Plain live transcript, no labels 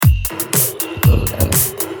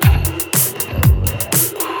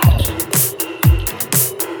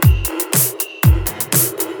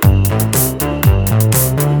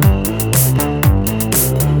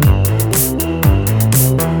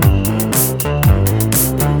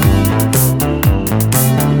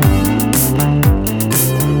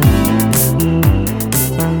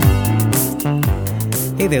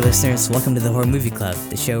listeners, welcome to the Horror Movie Club,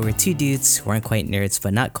 the show where two dudes who aren't quite nerds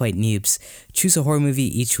but not quite noobs choose a horror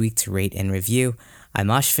movie each week to rate and review. I'm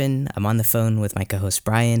Ashvin, I'm on the phone with my co-host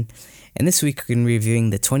Brian, and this week we're going to be reviewing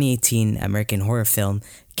the 2018 American horror film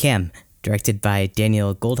Cam, directed by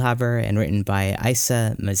Daniel Goldhaber and written by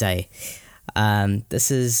Aissa Mazai.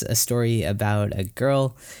 This is a story about a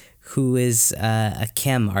girl who is a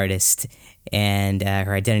cam artist, and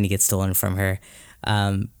her identity gets stolen from her.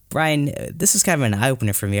 Brian, this is kind of an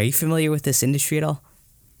eye-opener for me. Are you familiar with this industry at all?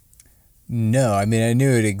 No, I mean, I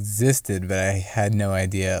knew it existed, but I had no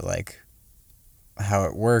idea, like, how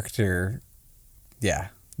it worked or, the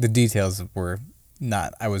details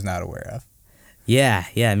I was not aware of. Yeah,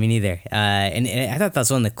 me neither. And I thought that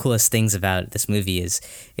was one of the coolest things about this movie is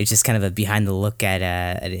it's just kind of a behind-the-look at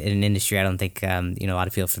an industry I don't think, a lot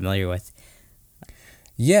of people are familiar with.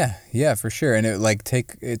 Yeah, for sure. And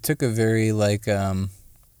it took a very,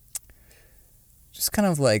 just kind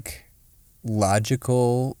of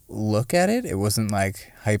logical look at it. It wasn't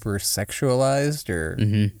hyper sexualized or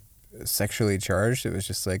sexually charged. It was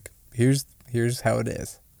just here's how it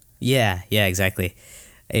is. Yeah, exactly.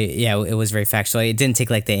 It was very factual. It didn't take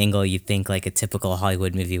the angle you'd think a typical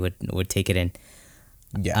Hollywood movie would take it in.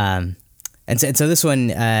 Yeah. And so this one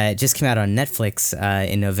just came out on Netflix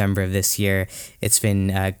in November of this year. It's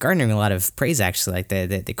been garnering a lot of praise, actually.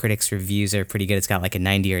 The critics' reviews are pretty good. It's got a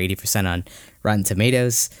 90 or 80% on Rotten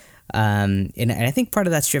Tomatoes. And I think part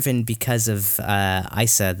of that's driven because of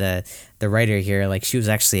Aissa, the writer here. She was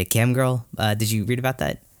actually a cam girl. Did you read about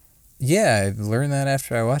that? Yeah, I learned that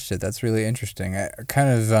after I watched it. That's really interesting. It kind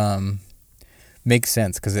of makes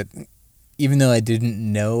sense because even though I didn't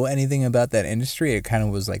know anything about that industry, it kind of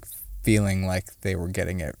was feeling like they were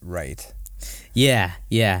getting it right. Yeah.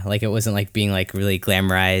 It wasn't being really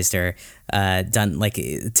glamorized or done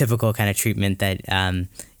typical kind of treatment that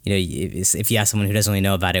if you ask someone who doesn't really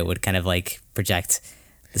know about it would kind of project.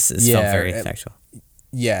 This felt very factual.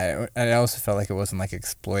 Yeah, and I also felt it wasn't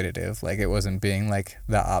exploitative. It wasn't being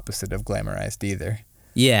the opposite of glamorized either.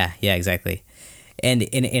 Yeah, exactly. And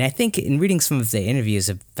I think in reading some of the interviews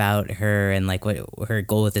about her and what her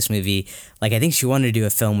goal with this movie, I think she wanted to do a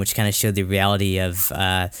film which kind of showed the reality of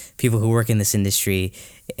people who work in this industry,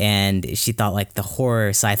 and she thought the horror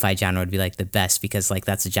sci-fi genre would be the best because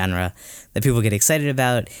that's a genre that people get excited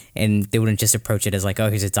about, and they wouldn't just approach it as oh,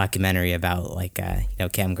 here's a documentary about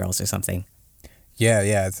cam girls or something.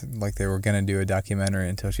 Yeah, it's they were gonna do a documentary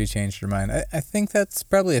until she changed her mind. I think that's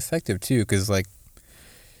probably effective too, because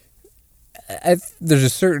there's a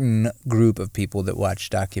certain group of people that watch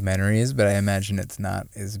documentaries, but I imagine it's not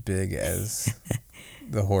as big as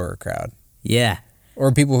the horror crowd. Yeah.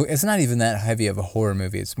 Or people it's not even that heavy of a horror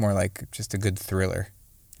movie. It's more just a good thriller.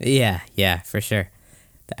 Yeah, for sure.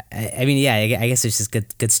 I mean, I guess it's just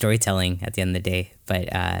good storytelling at the end of the day.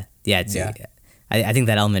 But I think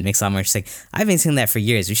that element makes a lot more interesting. I've been saying that for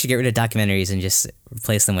years. We should get rid of documentaries and just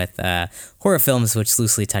replace them with horror films which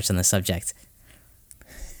loosely touch on the subject.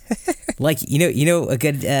 A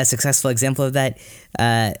good successful example of that,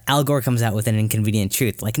 Al Gore comes out with An Inconvenient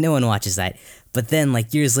Truth. No one watches that. But then,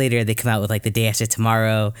 years later, they come out with, The Day After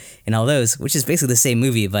Tomorrow and all those, which is basically the same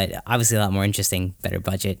movie, but obviously a lot more interesting, better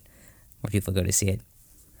budget, more people go to see it.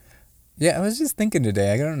 Yeah, I was just thinking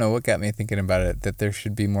today, I don't know what got me thinking about it, that there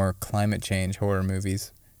should be more climate change horror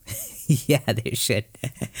movies. Yeah, there should.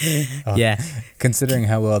 Yeah. Considering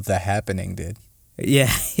how well The Happening did.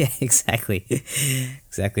 Yeah, exactly.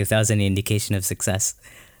 Exactly, if that was any indication of success.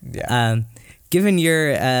 Yeah. Given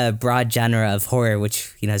your broad genre of horror,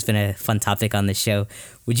 which has been a fun topic on the show,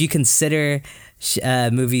 would you consider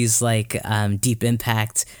movies like Deep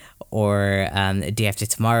Impact or Day After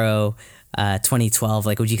Tomorrow, 2012,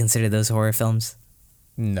 would you consider those horror films?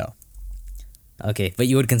 No. Okay, but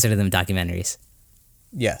you would consider them documentaries?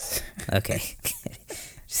 Yes. Okay.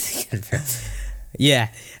 Yeah,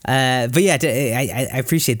 but I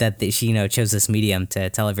appreciate that she chose this medium to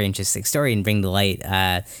tell a very interesting story and bring to light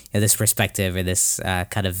this perspective or this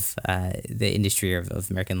cut of the industry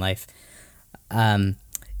of American life. And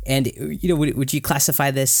would you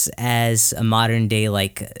classify this as a modern day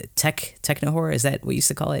techno horror? Is that what you used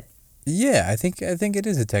to call it? Yeah, I think it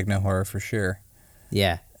is a techno horror for sure.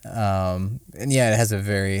 Yeah. And it has a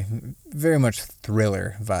very, very much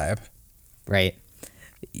thriller vibe. Right.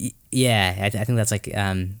 Yeah, I think that's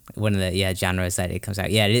one of the genres that it comes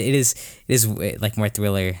out. Yeah, it is more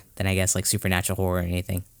thriller than I guess supernatural horror or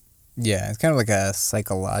anything. Yeah, it's kind of a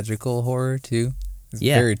psychological horror too. It's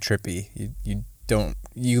very trippy.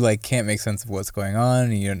 You can't make sense of what's going on,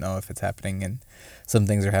 and you don't know if it's happening and some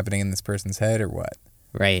things are happening in this person's head or what.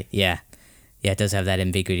 Right. Yeah. Yeah, it does have that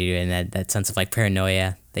ambiguity and that sense of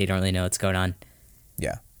paranoia that you don't really know what's going on.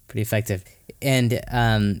 Yeah. pretty effective. And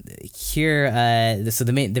here, so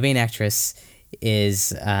the main actress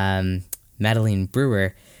is Madeline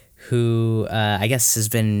Brewer, who I guess has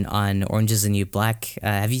been on Orange Is the New Black.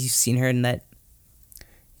 Have you seen her in that?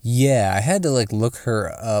 Yeah, I had to like look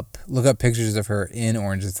up pictures of her in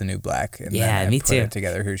Orange Is the New Black, and Yeah, then I me put too. it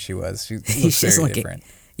together who she was. She She looks doesn't very look different.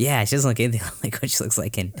 Yeah, she doesn't look anything like what she looks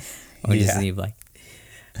like in Orange Is Yeah. the New Black.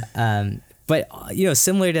 But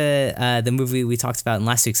similar to the movie we talked about in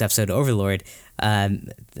last week's episode, Overlord,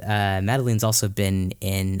 Madeline's also been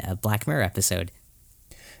in a Black Mirror episode.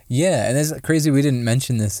 Yeah, and it's crazy we didn't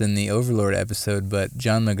mention this in the Overlord episode, but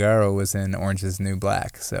John Magaro was in Orange Is the New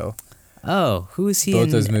Black, so Oh, who is he both in?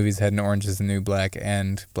 those movies had an Orange Is the New Black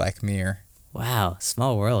and Black Mirror Wow,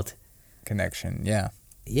 small world. connection. Yeah.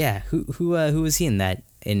 Yeah, who was he in that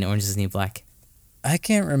in Orange Is the New Black? I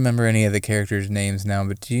can't remember any of the characters' names now,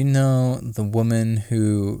 but do you know the woman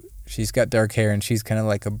who she's got dark hair and she's kind of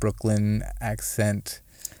like a Brooklyn accent?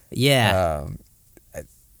 Yeah, I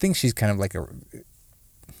think she's kind of like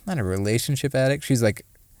not a relationship addict. She's like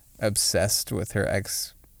obsessed with her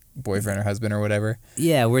ex-boyfriend or husband or whatever.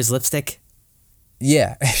 yeah. Wears lipstick.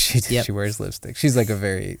 Yeah, Yep. she wears lipstick. She's like a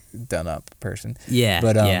very done up person. Yeah,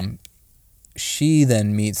 But yeah. she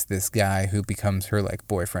then meets this guy who becomes her like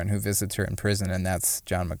boyfriend who visits her in prison, and that's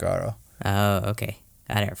John Magaro. Oh, okay.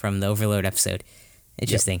 Got it from the Overlord episode.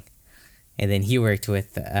 Interesting. And then he worked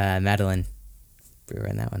with Madeline Brewer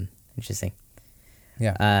in that one. Interesting.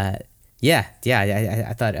 Yeah.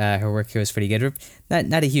 I thought her work here was pretty good.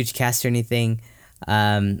 Not a huge cast or anything.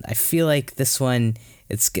 I feel like this one,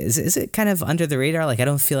 is it kind of under the radar? Like I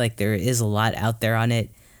don't feel like there is a lot out there on it.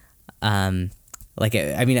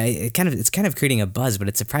 It's kind of creating a buzz, but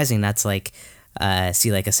it's surprising not to like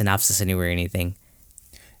see like a synopsis anywhere or anything.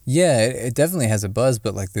 Yeah, it definitely has a buzz,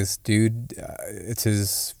 but like this dude, it's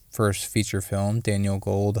his first feature film, Daniel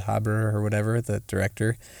Goldhaber or whatever, the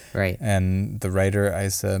director. Right. And the writer,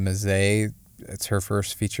 Isa Mazet, it's her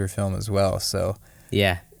first feature film as well. So,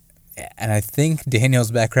 Yeah. and I think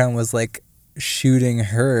Daniel's background was like shooting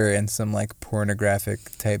her in some like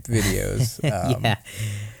pornographic type videos.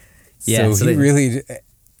 Yeah. So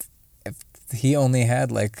he only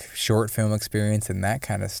had like short film experience and that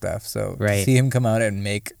kind of stuff. So Right. to see him come out and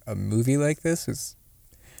make a movie like this is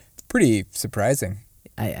pretty surprising.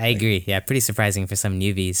 I agree. Yeah, pretty surprising for some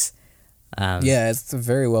newbies. Yeah, it's a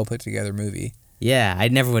very well put together movie. Yeah, I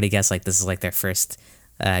never would have guessed like this is like their first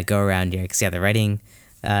go around here. Because yeah, the writing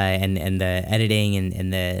and the editing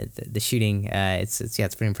and the shooting, it's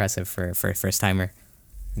pretty impressive for a first timer.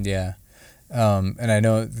 Yeah. And I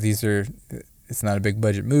know it's not a big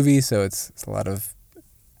budget movie, so it's a lot of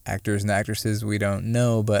actors and actresses we don't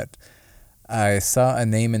know, but I saw a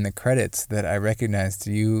name in the credits that I recognized.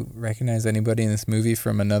 Do you recognize anybody in this movie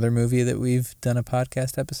from another movie that we've done a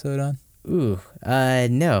podcast episode on? Ooh,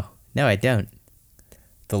 no, I don't.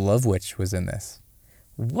 The Love Witch was in this.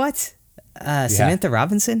 What? Samantha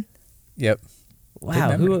Robinson? Yep.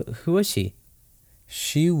 Wow, who was she?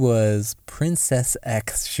 She was Princess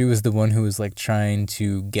X. She was the one who was like trying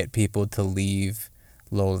to get people to leave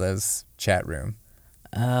Lola's chat room.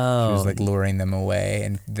 Oh. She was like luring them away,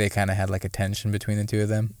 and they kind of had like a tension between the two of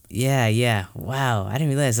them. Yeah. Wow, I didn't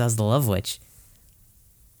realize that was the Love Witch.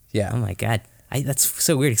 Yeah. Oh my god, that's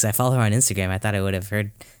so weird because I follow her on Instagram. I thought I would have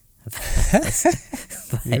heard about this.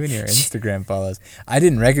 You and your Instagram follows. I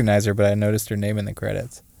didn't recognize her, but I noticed her name in the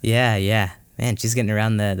credits. Yeah. Man, she's getting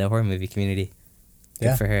around the horror movie community. Good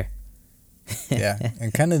Yeah. for her. Yeah,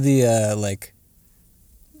 and kind of the like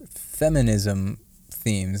feminism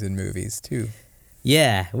themes in movies too.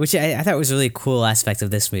 Yeah, which I thought was a really cool aspect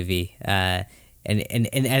of this movie. And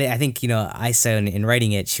I think, Isa, in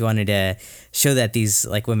writing it, she wanted to show that these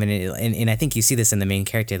like women, and I think you see this in the main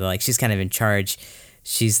character, like she's kind of in charge.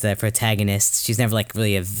 She's the protagonist. She's never like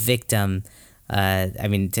really a victim.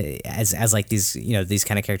 As like these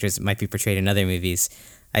kind of characters might be portrayed in other movies.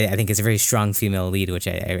 I think it's a very strong female lead, which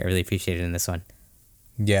I really appreciated in this one.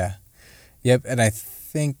 Yeah. Yep, and I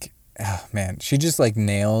think, oh man, she just like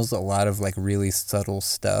nails a lot of like really subtle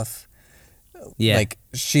stuff. Yeah. Like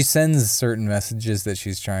she sends certain messages that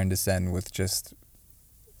she's trying to send with just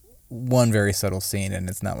one very subtle scene, and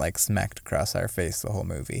it's not like smacked across our face the whole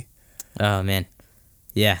movie. Oh man.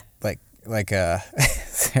 Yeah.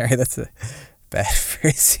 Sorry, that's a bad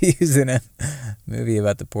phrase to use in a movie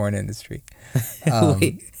about the porn industry.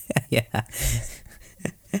 Wait. Yeah.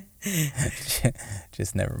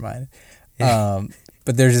 Just never mind.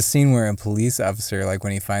 But there's a scene where a police officer, like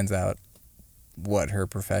when he finds out what her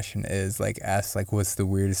profession is, like asks like, what's the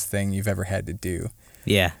weirdest thing you've ever had to do?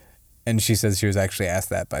 Yeah. And she says she was actually asked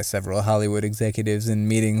that by several Hollywood executives in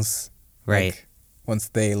meetings. Right. Like, once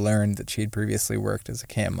they learned that she'd previously worked as a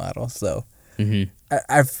cam model. So Hmm.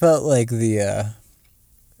 I felt like the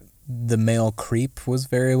male creep was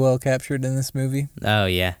very well captured in this movie. Oh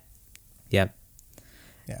yeah, yep.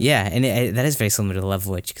 Yeah. Yeah, and that is very similar to Love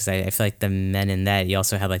Witch, because I feel like the men in that, you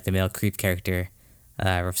also had like the male creep character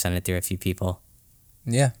represented through a few people.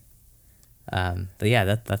 Yeah. But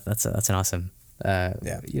yeah, that's an awesome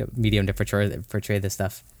medium to portray this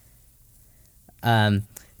stuff.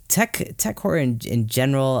 Tech horror in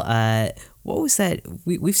general. What was that?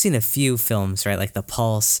 We've seen a few films, right? Like The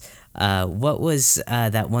Pulse. What was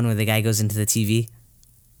that one where the guy goes into the TV?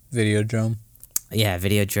 Videodrome. Yeah,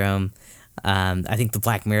 Videodrome. I think the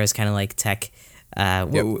Black Mirror is kind of like tech.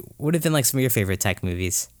 What would have been like some of your favorite tech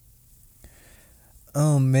movies?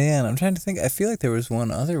 Oh man, I'm trying to think. I feel like there was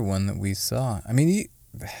one other one that we saw. I mean,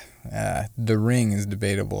 The Ring is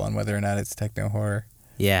debatable on whether or not it's techno horror.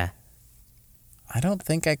 Yeah. I don't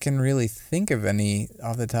think I can really think of any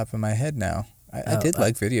off the top of my head now. I did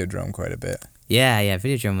like Videodrome quite a bit. Yeah,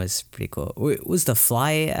 Videodrome was pretty cool. Was The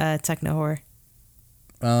Fly techno horror?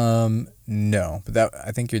 No, but that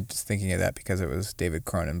I think you're just thinking of that because it was David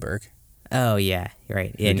Cronenberg. Oh yeah, you're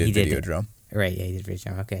right. Yeah, Who did Videodrome. Right, yeah, he did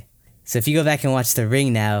Videodrome. Okay. So if you go back and watch The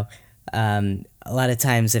Ring now, a lot of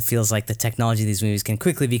times it feels like the technology of these movies can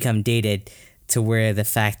quickly become dated to where the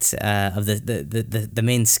fact of the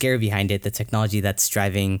main scare behind it, the technology that's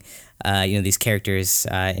driving these characters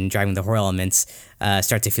and driving the horror elements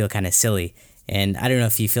start to feel kind of silly. And I don't know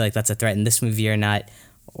if you feel like that's a threat in this movie or not,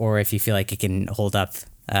 or if you feel like it can hold up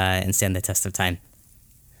and stand the test of time.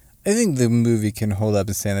 I think the movie can hold up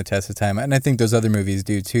and stand the test of time, and I think those other movies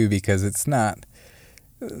do too, because it's not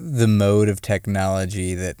the mode of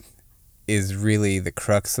technology that is really the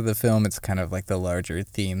crux of the film. It's kind of like the larger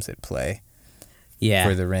themes at play. Yeah.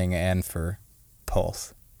 For The Ring and for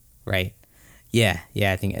Pulse. Right. Yeah.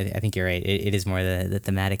 I think you're right. It is more the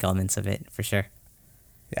thematic elements of it for sure.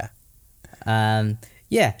 Yeah.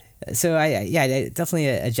 Yeah. So definitely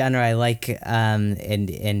a genre I like. It's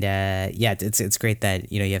great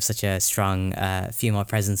that you have such a strong female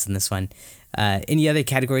presence in this one. Any other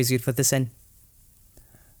categories you'd put this in?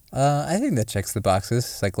 I think that checks the boxes: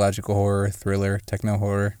 psychological horror, thriller, techno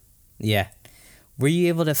horror. Yeah. Were you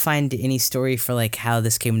able to find any story for like how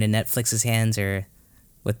this came into Netflix's hands, or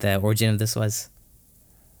what the origin of this was?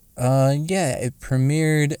 Yeah, it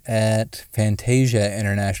premiered at Fantasia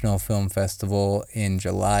International Film Festival in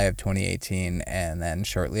July of 2018, and then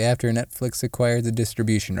shortly after, Netflix acquired the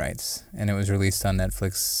distribution rights, and it was released on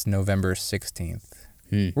Netflix November 16th.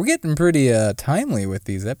 We're getting pretty timely with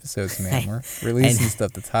these episodes, man. We're releasing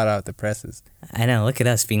stuff that's hot out the presses. I know, look at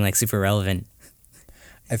us being like super relevant.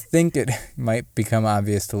 I think it might become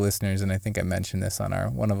obvious to listeners, and I think I mentioned this on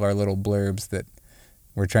one of our little blurbs, that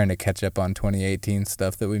we're trying to catch up on 2018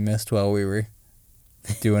 stuff that we missed while we were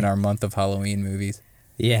doing our month of Halloween movies.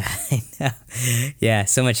 Yeah, I know. Yeah,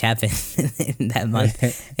 so much happened in that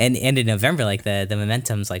month, and in November, like the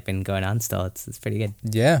momentum's like been going on still. It's pretty good.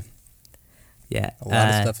 Yeah. Yeah. A lot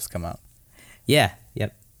of stuff has come out. Yeah.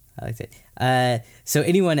 Yep. I liked it. So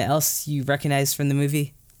anyone else you recognize from the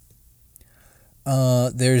movie?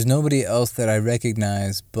 There's nobody else that I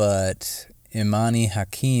recognize, but Imani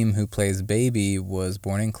Hakim, who plays Baby, was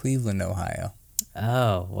born in Cleveland, Ohio.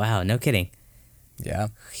 Oh, wow. No kidding. Yeah.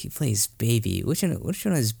 He plays Baby. Which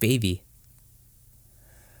one is Baby?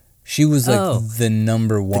 She was like the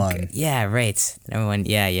number one. Yeah, right. The number one.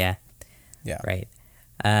 Yeah. Yeah. Right.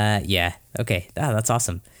 Yeah. Okay. Oh, that's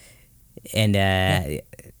awesome. And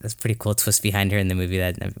that's a pretty cool twist behind her in the movie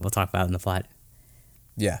that we'll talk about in the plot.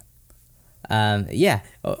 Yeah.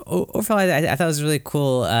 Overall, I thought it was a really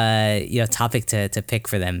cool, topic to pick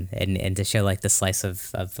for them and to show like the slice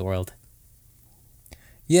of the world.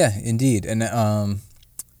 Yeah, indeed. And it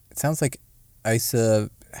sounds like Isa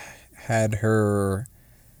had her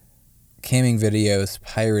camming videos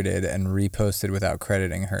pirated and reposted without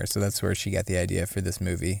crediting her, so that's where she got the idea for this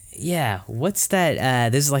movie. Yeah, what's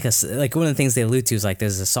that? There's like one of the things they allude to is like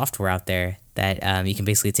there's a software out there that you can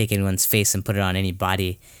basically take anyone's face and put it on any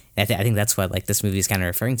body. I think that's what like this movie is kind of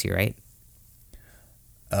referring to, right?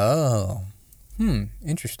 Oh,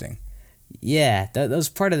 interesting. Yeah, that was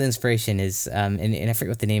part of the inspiration. Is and I forget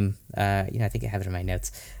what the name. I think I have it in my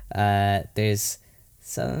notes. There's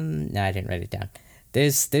some. No, I didn't write it down.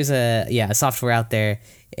 There's a software out there,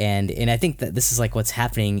 and I think that this is like what's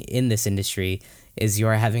happening in this industry is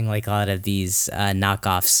you're having like a lot of these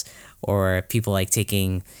knockoffs or people like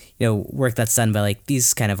taking work that's done by like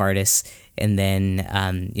these kind of artists and then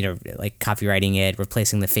like copywriting it,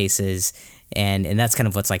 replacing the faces, and that's kind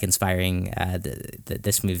of what's like inspiring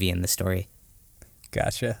this movie and the story.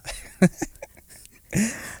 Gotcha.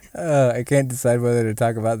 I can't decide whether to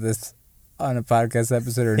talk about this on a podcast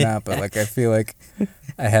episode or not, but like I feel like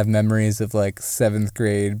I have memories of like 7th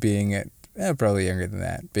grade being at probably younger than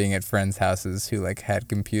that, being at friends' houses who like had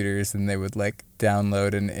computers and they would like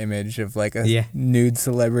download an image of like a nude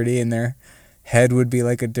celebrity and their head would be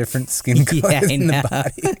like a different skin color than the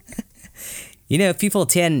body. People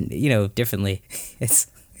tan, differently. It's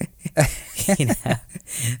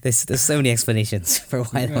there's so many explanations for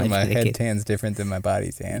why my head tan's different than my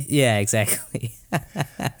body tan. Yeah, exactly.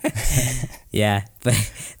 Yeah, but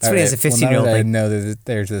it's funny as a 15-year-old. I know that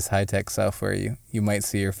there's this high-tech software. You might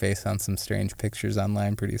see your face on some strange pictures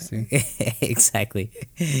online pretty soon. Exactly.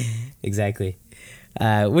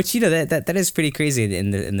 Which that is pretty crazy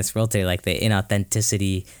in this world today, like the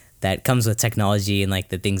inauthenticity that comes with technology and like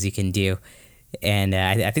the things you can do. And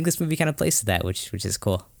I think this movie kind of plays to that, which is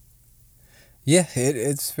cool. Yeah,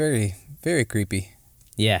 it's very, very creepy.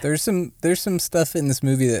 Yeah. There's some stuff in this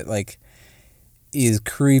movie that like is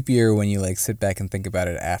creepier when you like sit back and think about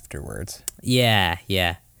it afterwards. Yeah.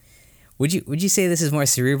 Would you say this is more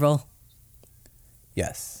cerebral?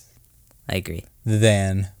 Yes. I agree.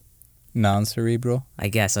 Than non-cerebral? I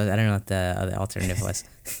guess. I don't know what the other alternative was.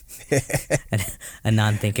 A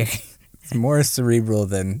non-thinker. It's more cerebral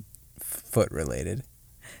than foot related.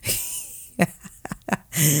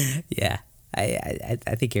 Yeah. I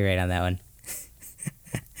think you're right on that one.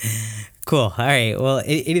 Cool. All right. Well,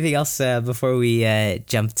 anything else before we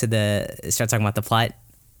jump to start talking about the plot?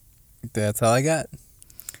 That's all I got.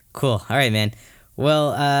 Cool. All right, man.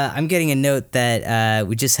 Well, I'm getting a note that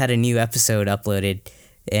we just had a new episode uploaded,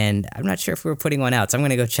 and I'm not sure if we're putting one out, so I'm going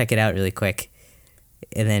to go check it out really quick.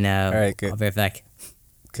 And then all right, good. I'll be right back.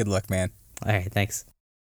 Good luck, man. All right, thanks.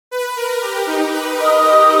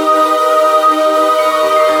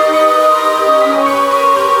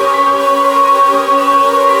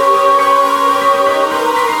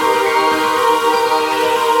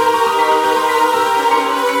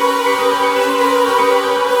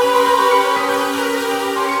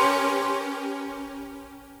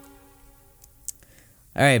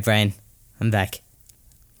 All right, Brian, I'm back.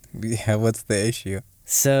 Yeah, what's the issue?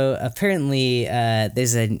 So apparently,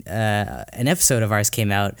 there's an episode of ours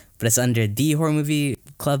came out, but it's under the Horror Movie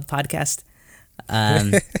Club podcast.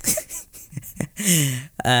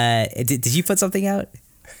 Did you put something out?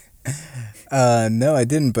 No, I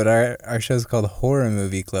didn't. But our show's called Horror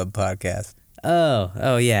Movie Club Podcast.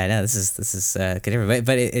 Oh yeah. No, this is good.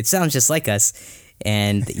 But it sounds just like us.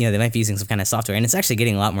 And, they might be using some kind of software. And it's actually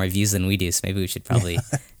getting a lot more views than we do, so maybe we should probably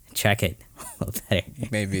track it a little better.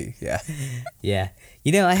 Maybe, yeah. Yeah.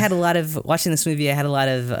 Watching this movie, I had a lot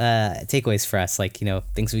of takeaways for us, like,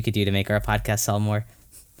 things we could do to make our podcast sell more.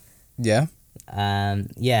 Yeah?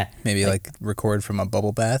 Yeah. Maybe, like record from a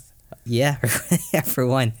bubble bath? Yeah, yeah, for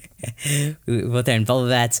one. We both are in bubble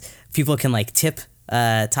baths. People can, like, tip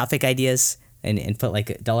topic ideas and put,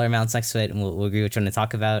 like, dollar amounts next to it, and we'll agree which one to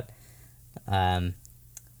talk about. I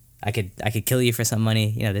could kill you for some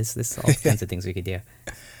money. There's all kinds of things we could do.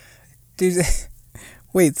 Dude,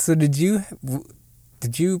 wait. So did you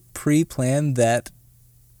pre-plan that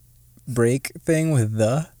break thing with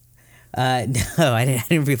the? No, I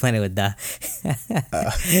didn't pre-plan it with the.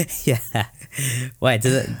 Yeah. Why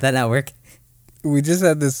did that not work? We just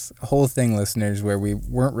had this whole thing, listeners, where we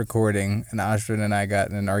weren't recording, and Ashwin and I got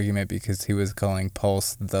in an argument because he was calling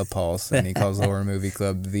Pulse the Pulse, and he calls Horror Movie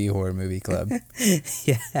Club the Horror Movie Club.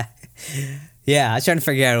 Yeah, I was trying to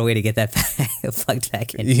figure out a way to get that plugged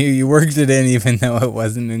back in. You worked it in even though it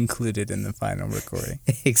wasn't included in the final recording.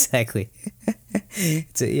 Exactly.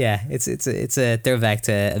 It's a throwback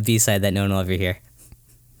to a B-side that no one will ever hear.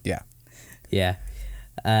 Yeah. Yeah.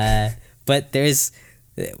 But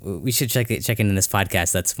we should check in this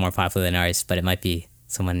podcast that's more popular than ours, but it might be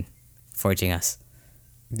someone forging us.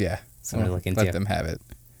 Yeah. Someone to look into. Let them have it.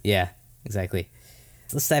 Yeah, exactly.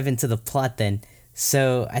 Let's dive into the plot then.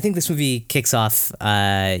 So I think this movie kicks off,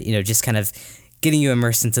 just kind of getting you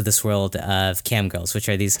immersed into this world of cam girls, which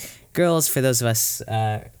are these girls, for those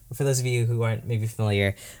of you who aren't maybe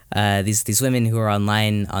familiar, these women who are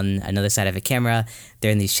online on another side of a camera.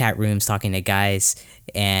 They're in these chat rooms talking to guys,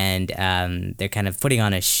 and they're kind of putting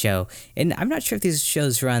on a show. And I'm not sure if these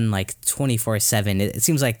shows run like 24/7. It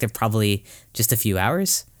seems like they're probably just a few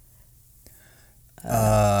hours.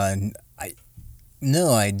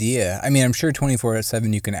 No idea. I mean, I'm sure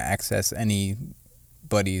 24/7 you can access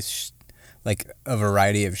anybody's like a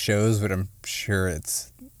variety of shows, but I'm sure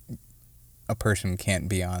a person can't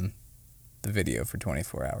be on the video for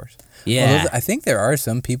 24 hours. Yeah. Although I think there are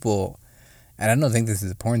some people, and I don't think this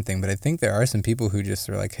is a porn thing, but I think there are some people who just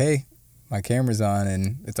are like, hey, my camera's on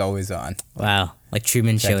and it's always on. Wow. Like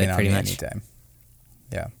Truman Show it pretty much. Anytime.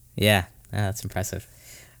 Yeah. Yeah, that's impressive.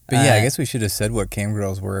 But yeah, I guess we should have said what cam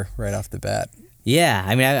girls were right off the bat. Yeah,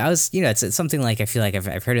 I mean, I was, it's something like I feel like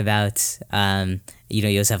I've heard about.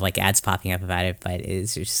 You also have like ads popping up about it, but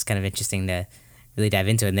it's just kind of interesting to really dive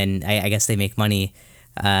into it. And then I guess they make money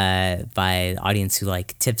by the audience who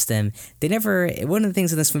like tips them. They never. One of the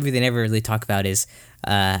things in this movie they never really talk about is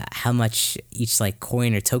how much each like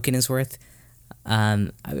coin or token is worth. I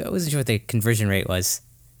wasn't sure what the conversion rate was.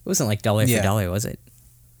 It wasn't like dollar for dollar, was it?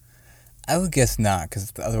 I would guess not,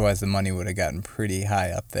 because otherwise the money would have gotten pretty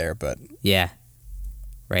high up there. But yeah,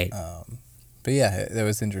 right. But yeah, that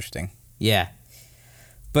was interesting. Yeah,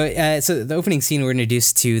 but so the opening scene, we're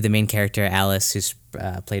introduced to the main character Alice, who's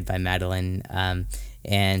played by Madeline,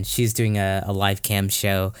 and she's doing a live cam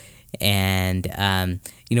show, and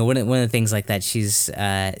one of the things like that, she's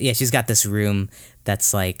got this room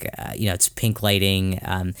that's like it's pink lighting,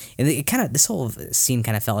 and it kind of, this whole scene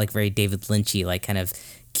kind of felt like very David Lynchy, like kind of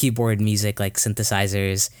keyboard music, like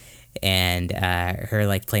synthesizers, and her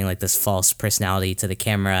like playing like this false personality to the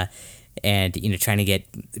camera, and trying to get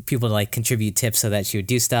people to like contribute tips so that she would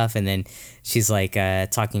do stuff, and then she's like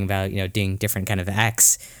talking about doing different kind of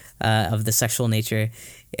acts of the sexual nature,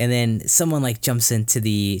 and then someone like jumps into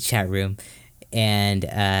the chat room, and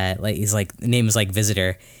like he's like, the name is like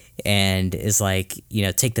Visitor, and is like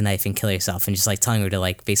take the knife and kill yourself, and just like telling her to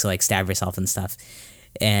like basically like stab herself and stuff.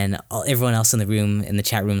 And everyone else in the room, in the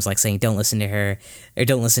chat room, is like saying, don't listen to her, or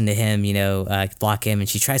don't listen to him, block him. And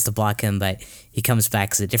she tries to block him, but he comes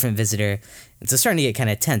back as a different visitor. And so it's starting to get kind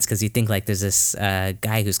of tense, because you think like there's this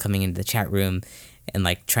guy who's coming into the chat room and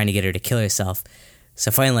like trying to get her to kill herself.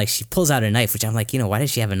 So finally, like, she pulls out a knife, which I'm like, why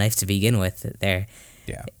does she have a knife to begin with there?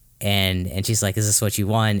 Yeah. And she's like, is this what you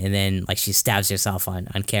want? And then like she stabs herself on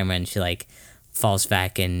camera, and she like falls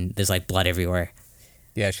back, and there's like blood everywhere.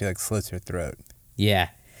 Yeah, she like slits her throat. Yeah.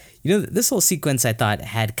 This whole sequence I thought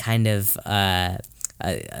had kind of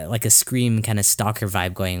like a Scream kind of stalker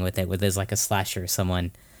vibe going with it, where there's like a slasher,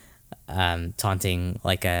 someone taunting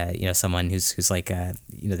like someone who's like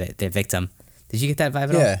the victim. Did you get that vibe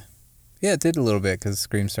at all? Yeah, it did a little bit, because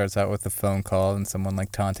Scream starts out with a phone call and someone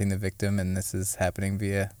like taunting the victim, and this is happening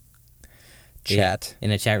via chat.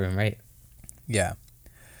 In a chat room, right? Yeah.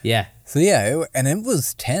 Yeah. So yeah, and it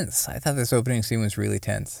was tense. I thought this opening scene was really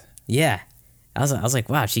tense. Yeah. I was like,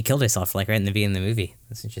 wow, she killed herself like right in the beginning of the movie.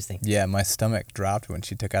 That's interesting. Yeah, my stomach dropped when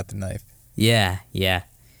she took out the knife. Yeah.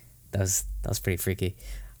 That was pretty freaky.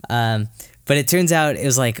 But it turns out it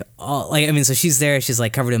was like so she's there, she's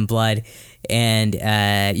like covered in blood, and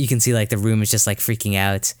you can see like the room is just like freaking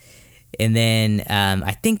out. And then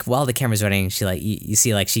I think while the camera's running, she like you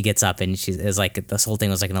see like she gets up, and she is like, this whole thing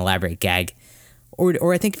was like an elaborate gag,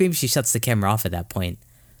 or I think maybe she shuts the camera off at that point.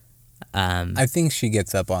 I think she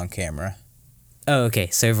gets up on camera. Oh, okay.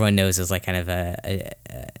 So everyone knows it's like kind of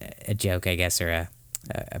a joke, I guess, or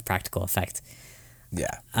a practical effect.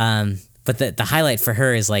 Yeah. But the highlight for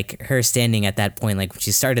her is like her standing at that point, like when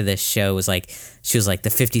she started this show, was like she was like the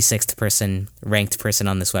 56th ranked person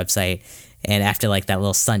on this website, and after like that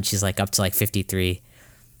little stunt, she's like up to like 53,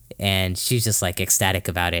 and she's just like ecstatic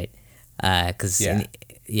about it, because and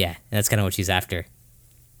that's kind of what she's after.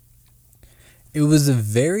 It was a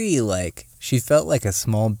very like, she felt like a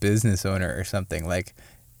small business owner or something. Like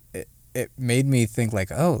it made me think like,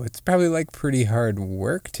 oh, it's probably like pretty hard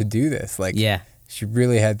work to do this. Like, yeah. She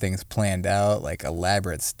really had things planned out, like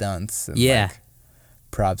elaborate stunts and like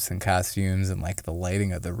props and costumes, and like the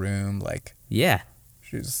lighting of the room. Like, yeah,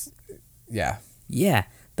 she was, yeah.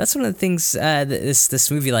 That's one of the things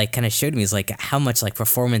this movie like kind of showed me, is like how much like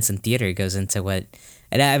performance and theater goes into what.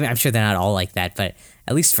 And I mean, I'm sure they're not all like that, but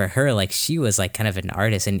at least for her, like she was like kind of an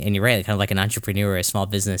artist, and you're right, kind of like an entrepreneur or a small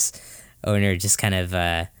business owner, just kind of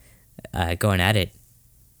going at it.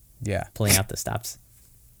 Yeah, pulling out the stops.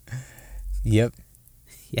 Yep.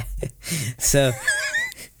 Yeah. So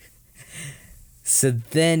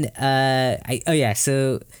then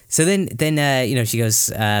then she goes,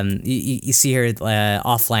 you see her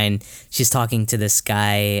offline, she's talking to this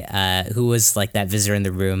guy who was like that visitor in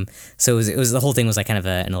the room. So it was the whole thing was like kind of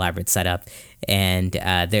an elaborate setup, and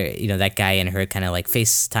there that guy and her kind of like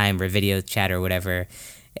FaceTime or video chat or whatever.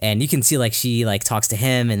 And you can see like she like talks to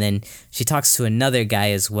him, and then she talks to another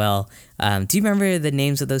guy as well. Do you remember the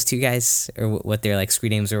names of those two guys, or what their like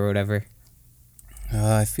screen names or whatever?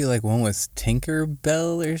 I feel like one was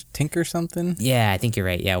Tinkerbell or Tinker something. Yeah, I think you're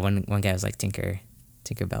right. Yeah, one guy was like Tinkerbell.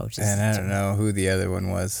 Which is, and I don't know who the other one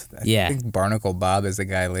was. I think Barnacle Bob is the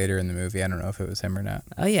guy later in the movie. I don't know if it was him or not.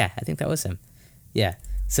 Oh yeah, I think that was him. Yeah.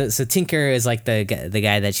 So Tinker is like the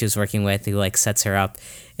guy that she was working with, who like sets her up,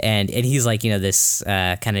 and he's like this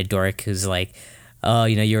kind of dork who's like, oh,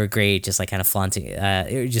 you were great, just like kind of flaunting,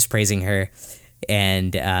 just praising her,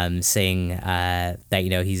 and saying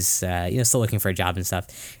that he's still looking for a job and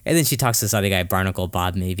stuff. And then she talks to this other guy, Barnacle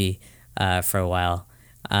Bob, maybe for a while.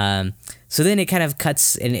 So then it kind of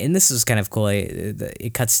cuts, and this is kind of cool.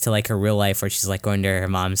 It cuts to like her real life, where she's like going to her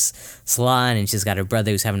mom's salon, and she's got her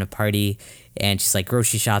brother who's having a party, and she's like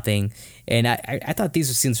grocery shopping. And I thought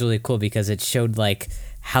these scenes really cool because it showed like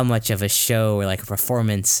how much of a show or like a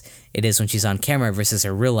performance it is when she's on camera versus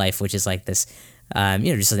her real life, which is like this,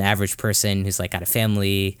 just an average person who's like got a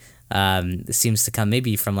family, seems to come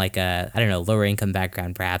maybe from like a, I don't know, lower income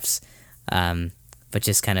background perhaps, but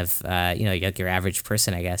just kind of, like your average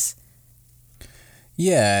person, I guess.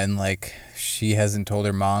 Yeah, and like she hasn't told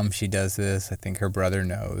her mom she does this. I think her brother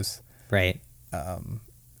knows. Right. And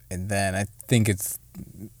then I think it's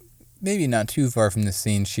maybe not too far from the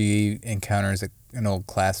scene. She encounters an old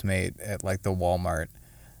classmate at like the Walmart.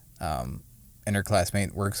 And her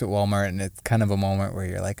classmate works at Walmart, and it's kind of a moment where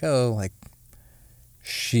you're like, oh, like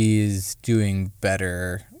she's doing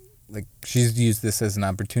better. Like she's used this as an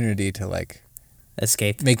opportunity to like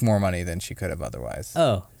Escape. make more money than she could have otherwise.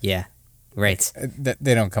 Oh, yeah. Right.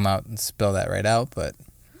 They don't come out and spell that right out, but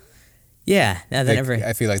yeah, no,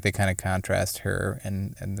 I feel like they kind of contrast her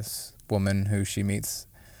and this woman who she meets.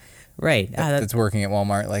 Right. That's working at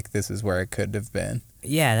Walmart. Like this is where it could have been.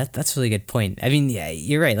 Yeah, that's a really good point. I mean, yeah,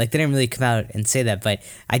 you're right. Like they didn't really come out and say that, but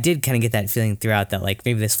I did kind of get that feeling throughout that like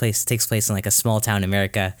maybe this place takes place in like a small town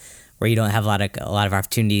America where you don't have a lot of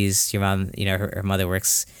opportunities. Your mom, her mother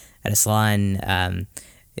works at a salon.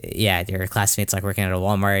 Yeah, your classmates like working at a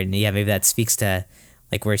Walmart, and yeah, maybe that speaks to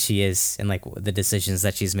like where she is and like the decisions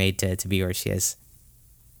that she's made to be where she is.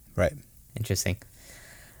 Right. Interesting.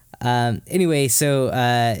 Anyway, so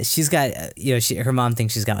she's got her mom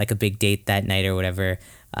thinks she's got like a big date that night or whatever.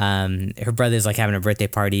 Her brother's like having a birthday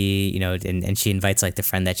party, and she invites like the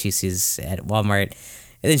friend that she sees at Walmart,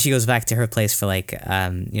 and then she goes back to her place for like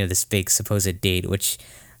this big supposed date, which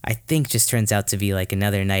I think just turns out to be like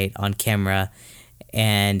another night on camera.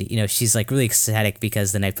 And she's like really ecstatic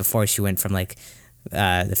because the night before she went from like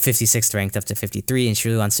the 56th ranked up to 53, and she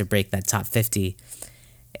really wants to break that top 50.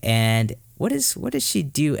 And what does she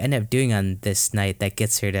end up doing on this night that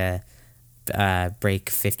gets her to break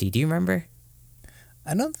 50? Do you remember?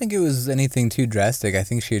 I don't think it was anything too drastic. I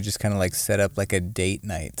think she had just kind of like set up like a date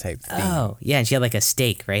night type thing. Oh yeah, and she had like a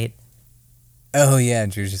steak, right? Oh yeah,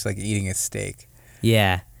 and she was just like eating a steak.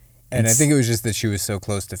 Yeah. And I think it was just that she was so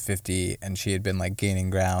close to 50 and she had been like gaining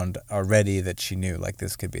ground already that she knew like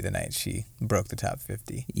this could be the night she broke the top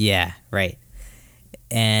 50. Yeah, right.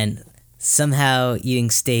 And somehow eating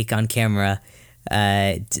steak on camera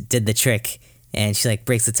did the trick, and she like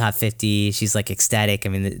breaks the top 50. She's like ecstatic. I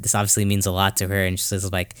mean, this obviously means a lot to her, and she says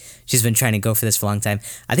like she's been trying to go for this for a long time.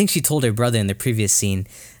 I think she told her brother in the previous scene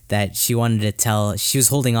that she was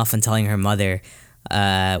holding off on telling her mother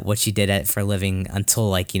what she did for a living until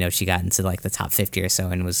like she got into like the top 50 or so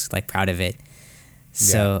and was like proud of it.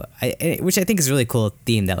 So which I think is a really cool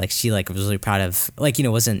theme, that like she like was really proud of, like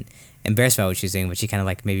wasn't embarrassed about what she was doing, but she kind of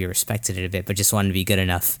like maybe respected it a bit, but just wanted to be good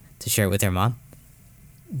enough to share it with her mom.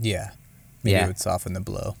 Yeah, maybe it would soften the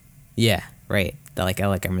blow. Yeah, right. That like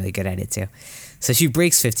I'm really good at it too. So she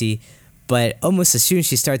breaks 50, but almost as soon as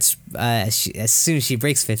she starts, as soon as she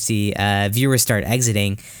breaks 50, viewers start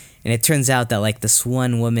exiting. And it turns out that like this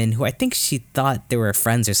one woman who I think she thought they were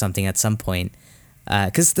friends or something at some point,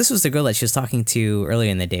 because this was the girl that she was talking to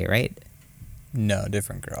earlier in the day, right? No,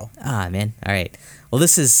 different girl. Ah, man. All right. Well,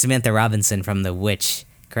 this is Samantha Robinson from The Witch,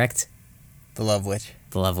 correct? The Love Witch.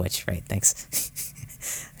 The Love Witch, right. Thanks.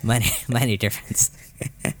 minor difference.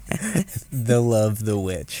 The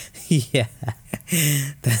Witch. Yeah.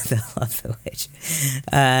 The Love the Witch.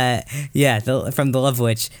 From The Love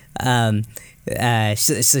Witch.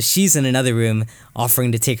 So she's in another room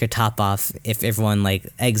offering to take her top off if everyone like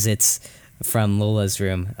exits from Lola's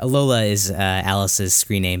room. Lola is Alice's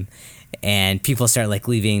screen name, and people start like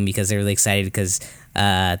leaving because they're really excited because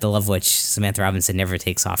the Love Witch, Samantha Robinson, never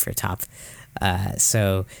takes off her top.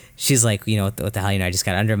 So she's like, what the hell, I just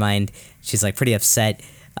got undermined. She's like pretty upset.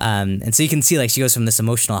 And so you can see like she goes from this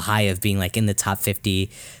emotional high of being like in the top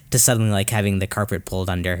 50 to suddenly like having the carpet pulled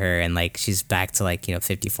under her, and like she's back to like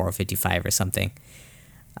 54, 55 or something,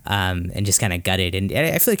 and just kind of gutted. And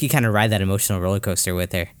I feel like you kind of ride that emotional roller coaster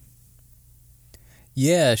with her.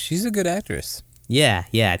 Yeah, she's a good actress. Yeah,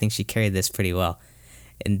 I think she carried this pretty well.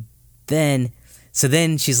 And then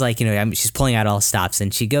she's like, she's pulling out all stops,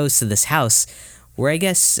 and she goes to this house where I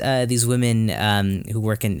guess these women who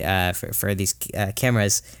work in for these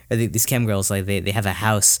cameras, or these cam girls, like they have a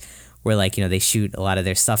house where like they shoot a lot of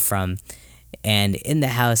their stuff from, and in the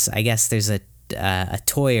house I guess there's a a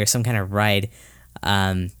toy or some kind of ride,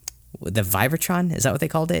 the Vibratron. Is that what they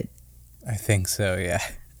called it? I think so. Yeah.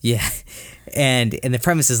 Yeah, and the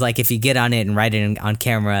premise is like if you get on it and ride it on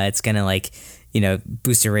camera, it's gonna like,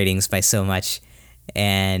 boost your ratings by so much.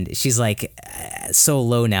 And she's like so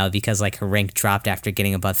low now because like her rank dropped after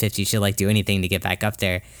getting above 50. She'll like do anything to get back up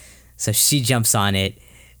there. So she jumps on it,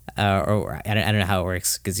 or I don't know how it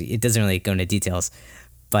works because it doesn't really go into details.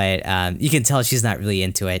 But you can tell she's not really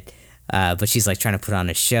into it. But she's like trying to put on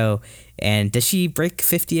a show. And does she break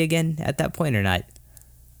 50 again at that point or not?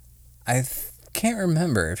 I can't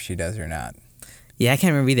remember if she does or not. Yeah, I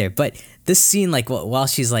can't remember either. But this scene, like while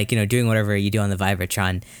she's like doing whatever you do on the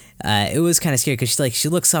Vibratron, it was kind of scary because she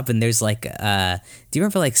looks up and there's like, do you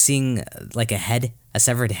remember like seeing like a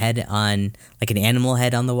severed head on like an animal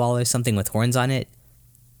head on the wall or something with horns on it?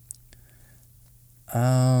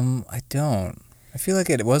 I don't. I feel like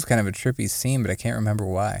it was kind of a trippy scene, but I can't remember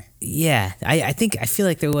why. Yeah, I feel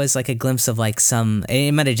like there was like a glimpse of like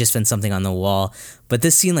it might have just been something on the wall, but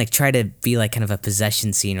this scene like tried to be like kind of a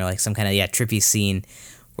possession scene or like some kind of trippy scene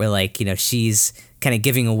where like she's kind of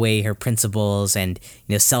giving away her principles and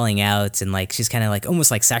selling out, and like she's kind of like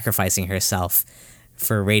almost like sacrificing herself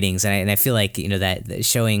for ratings, and I feel like that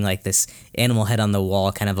showing like this animal head on the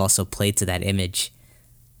wall kind of also played to that image.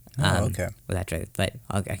 Okay. With that, but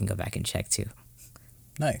I can go back and check too.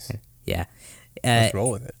 Nice. Yeah. Let's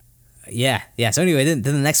roll with it. Yeah. So anyway, then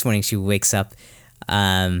the next morning she wakes up,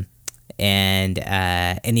 and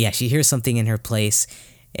she hears something in her place,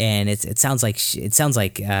 and it sounds like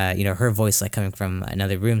her voice like coming from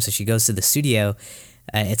another room. So she goes to the studio.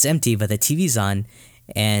 It's empty, but the TV's on,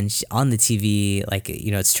 and on the TV, like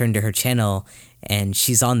it's turned to her channel, and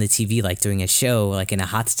she's on the TV like doing a show like in a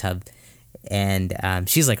hot tub, and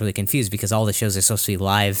she's like really confused because all the shows are supposed to be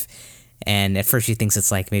live. And at first she thinks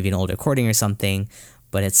it's like maybe an old recording or something,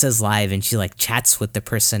 but it says live, and she like chats with the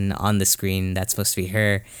person on the screen that's supposed to be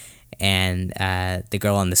her, and the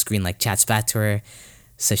girl on the screen like chats back to her.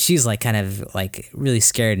 So she's like kind of like really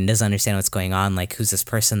scared and doesn't understand what's going on. Like, who's this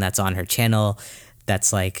person that's on her channel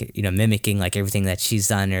that's like mimicking like everything that she's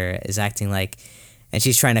done or is acting like, and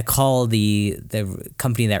she's trying to call the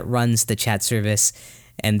company that runs the chat service.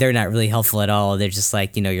 And they're not really helpful at all. They're just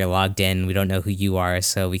like, you're logged in. We don't know who you are,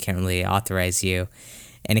 so we can't really authorize you.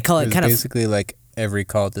 And it kind of basically like every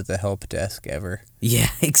call to the help desk ever. Yeah,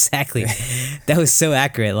 exactly. That was so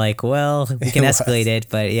accurate. Like, well, we can escalate it,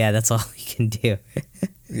 but yeah, that's all we can do.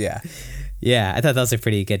 Yeah. Yeah, I thought that was a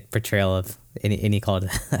pretty good portrayal of any call to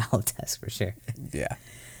the help desk for sure. Yeah.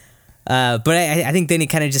 But I think then it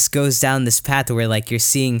kind of just goes down this path where like you're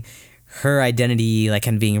seeing her identity like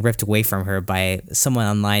kind of being ripped away from her by someone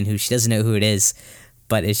online who she doesn't know who it is,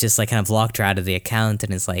 but it's just like kind of locked her out of the account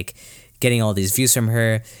and is like getting all these views from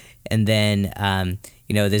her. And then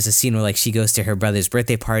there's a scene where like she goes to her brother's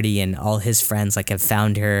birthday party and all his friends like have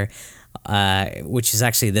found her, which is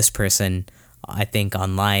actually this person I think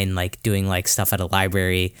online like doing like stuff at a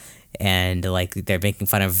library, and like they're making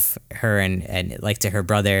fun of her and like to her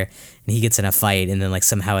brother, and he gets in a fight, and then like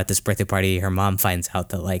somehow at this birthday party her mom finds out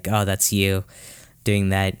that like, oh, that's you doing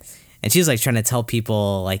that, and she's like trying to tell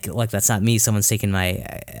people like, look, that's not me, someone's taken my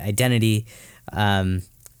identity, and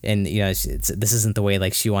this isn't the way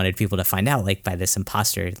like she wanted people to find out, like by this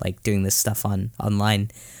imposter like doing this stuff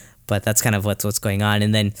online. But that's kind of what's going on.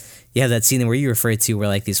 And then you have that scene where you referred to where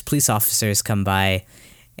like these police officers come by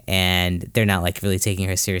and they're not like really taking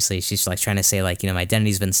her seriously. She's like trying to say like, my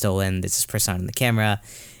identity's been stolen. There's this person on the camera.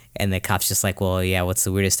 And the cop's just like, well, yeah, what's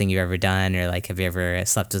the weirdest thing you've ever done? Or like, have you ever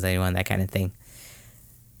slept with anyone? That kind of thing.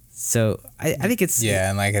 So I think it's... Yeah,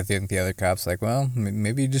 and like I think the other cop's like, well,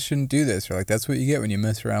 maybe you just shouldn't do this. Or like, that's what you get when you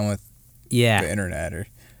mess around with the internet. Or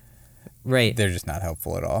right. They're just not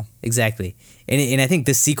helpful at all. Exactly. And I think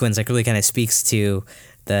this sequence like really kind of speaks to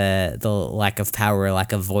the lack of power,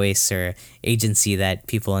 lack of voice or agency that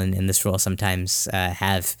people in this role sometimes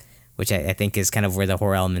have, which I think is kind of where the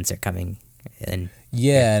horror elements are coming in.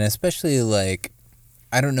 Yeah, and especially like,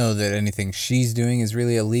 I don't know that anything she's doing is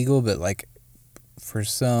really illegal, but like for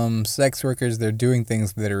some sex workers, they're doing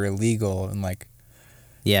things that are illegal, and like,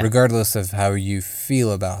 regardless of how you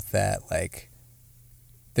feel about that, like,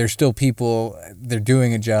 they're still people, they're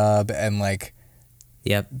doing a job, and like,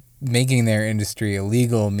 making their industry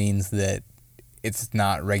illegal means that it's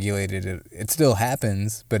not regulated. It still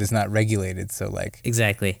happens, but it's not regulated. So like,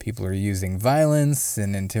 exactly, people are using violence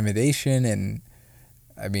and intimidation, and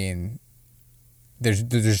I mean,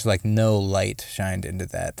 there's like no light shined into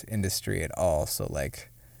that industry at all. So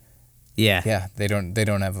like, they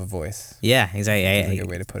don't have a voice. Yeah, exactly. That's a good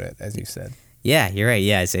way to put it, as you said. Yeah, you're right.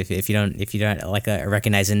 Yeah, so if you don't like a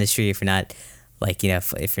recognized industry, if you're not like,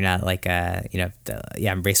 if you're not like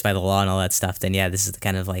embraced by the law and all that stuff, then yeah, this is the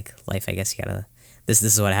kind of like life, I guess, you gotta, this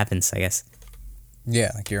is what happens, I guess.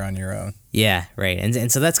 Yeah, like you're on your own. Yeah, right.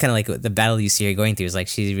 And so that's kind of like the battle you see her going through, is like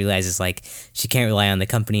she realizes like she can't rely on the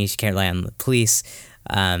company, she can't rely on the police.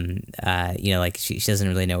 Like she doesn't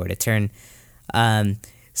really know where to turn.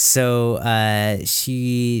 So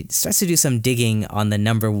she starts to do some digging on the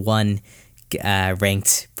number one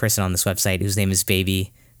ranked person on this website, whose name is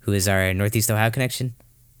Baby, who is our Northeast Ohio connection.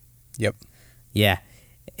 Yep. Yeah.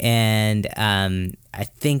 And I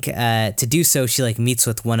think to do so, she like meets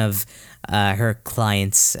with one of her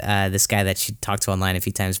clients, this guy that she talked to online a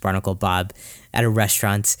few times, Barnacle Bob, at a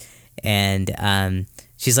restaurant. And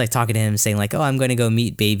she's like talking to him, saying like, "Oh, I'm going to go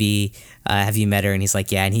meet Baby. Have you met her?" And he's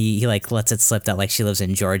like, "Yeah." And he like lets it slip that like she lives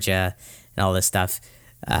in Georgia and all this stuff.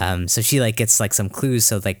 So she like gets like some clues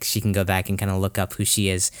so like she can go back and kind of look up who she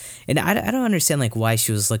is. And I don't understand like why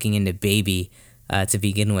she was looking into Baby to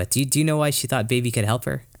begin with. Do you know why she thought Baby could help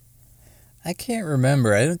her? I can't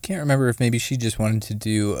remember. Can't remember if maybe she just wanted to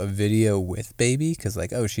do a video with Baby because,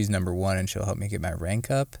 like, oh, she's number one and she'll help me get my rank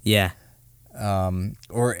up. Yeah.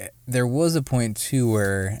 Or there was a point, too,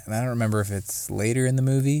 where, and I don't remember if it's later in the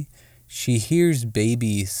movie, she hears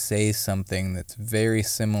Baby say something that's very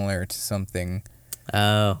similar to something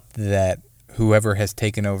that whoever has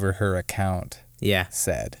taken over her account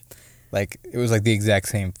said. Like, it was like the exact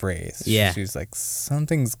same phrase. Yeah. She was like,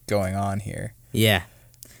 something's going on here. Yeah.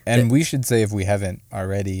 And we should say, if we haven't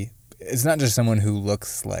already, it's not just someone who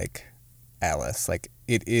looks like Alice. Like,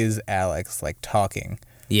 it is Alex, like, talking.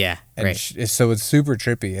 Yeah, and right. So it's super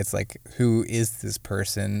trippy. It's like, who is this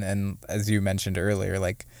person? And as you mentioned earlier,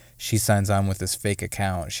 like, she signs on with this fake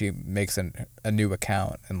account. She makes a new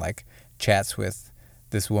account and, like, chats with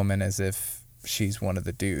this woman as if she's one of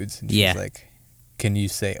the dudes. And she's like, "Can you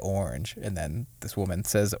say orange?" And then this woman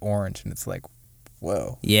says orange, and it's like,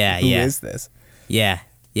 whoa. Yeah, who is this? Yeah.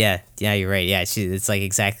 Yeah, you're right. Yeah, it's like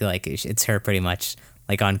exactly like it's her pretty much,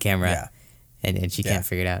 like on camera, and she can't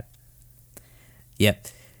figure it out. Yep.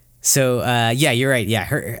 So you're right. Yeah,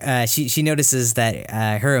 her she notices that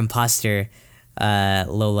her imposter,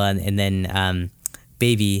 Lola, and then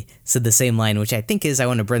Baby said the same line, which I think is, "I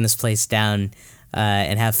want to burn this place down,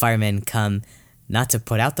 and have firemen come, not to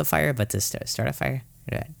put out the fire, but to start a fire."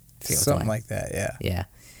 Something like that. Yeah. Yeah.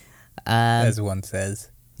 As one says.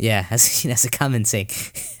 Yeah, as a common saying.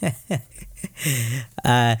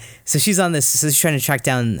 So she's on this. So she's trying to track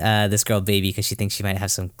down this girl Baby because she thinks she might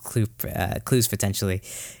have some clues potentially,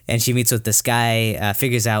 and she meets with this guy.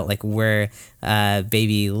 Figures out like where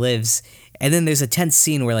Baby lives, and then there's a tense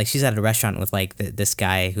scene where like she's at a restaurant with like this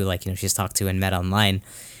guy who like she's talked to and met online,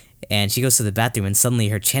 and she goes to the bathroom and suddenly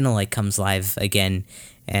her channel like comes live again,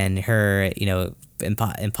 and her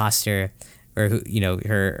imposter, or who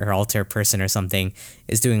her alter person or something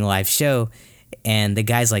is doing a live show, and the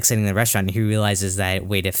guy's like sitting in the restaurant and he realizes that,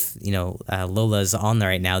 wait, if Lola's on there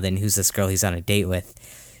right now, then who's this girl he's on a date with?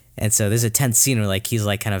 And so there's a tense scene where like he's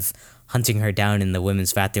like kind of hunting her down in the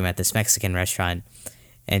women's bathroom at this Mexican restaurant,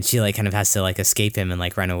 and she like kind of has to like escape him and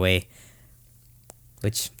like run away,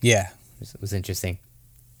 which was interesting.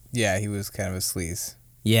 Yeah, he was kind of a sleaze.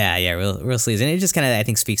 Yeah, real sleaze, and it just kind of, I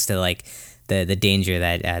think, speaks to like the danger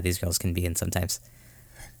that these girls can be in sometimes.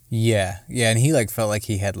 Yeah, and he like felt like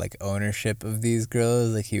he had like ownership of these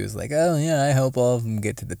girls. Like he was like, "Oh yeah, I hope all of them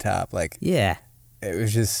get to the top." Like, yeah, it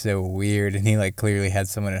was just so weird. And he like clearly had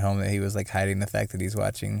someone at home that he was like hiding the fact that he's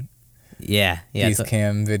watching. These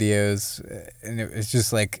cam videos, and it was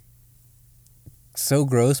just like so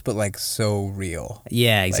gross, but like so real.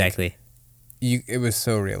 Yeah, exactly. Like, it was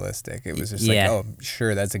so realistic. It was just like, oh,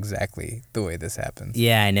 sure, that's exactly the way this happens.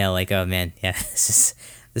 Yeah, I know. Like, oh man, yeah, this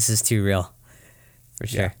is too real, for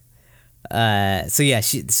sure. Yeah.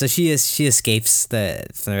 She escapes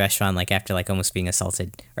from the restaurant like after like almost being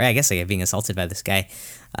assaulted, or I guess like being assaulted by this guy.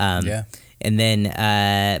 And then,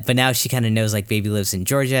 but now she kind of knows like Baby lives in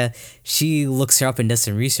Georgia. She looks her up and does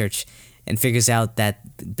some research, and figures out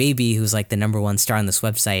that Baby, who's like the number one star on this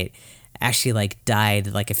website, actually like died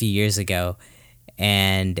like a few years ago,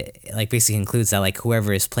 and like basically concludes that like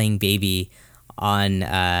whoever is playing Baby on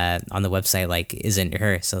the website like isn't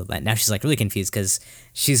her. So now she's like really confused because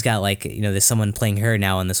she's got like there's someone playing her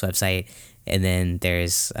now on this website, and then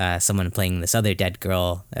there's someone playing this other dead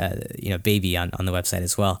girl, Baby on the website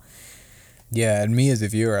as well. Yeah, and me as a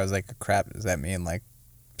viewer, I was like, crap, does that mean like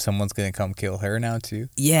someone's gonna come kill her now too?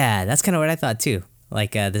 Yeah, that's kind of what I thought too.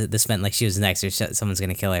 Like this meant like she was next, or someone's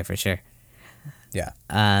gonna kill her for sure. Yeah.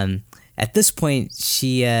 And at this point,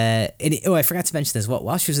 I forgot to mention this.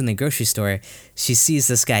 While she was in the grocery store, she sees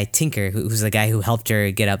this guy Tinker, who's the guy who helped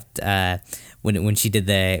her get up when she did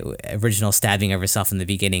the original stabbing of herself in the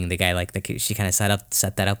beginning. The guy she kind of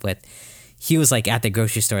set that up with. He was like at the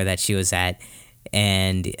grocery store that she was at,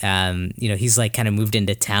 and he's like kind of moved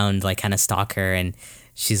into town to like kind of stalk her, and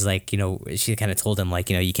she's like, she kind of told him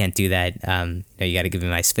like, you can't do that. You got to give me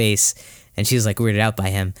my space, and she was like weirded out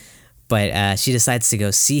by him, but she decides to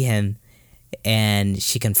go see him. And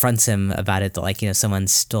she confronts him about it, like,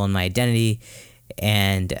 someone's stolen my identity.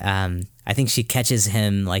 And I think she catches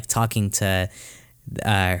him, like, talking to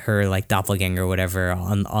her, like, doppelganger or whatever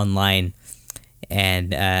online.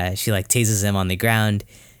 And she, like, tases him on the ground.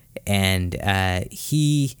 And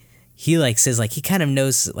he like, says, like, he kind of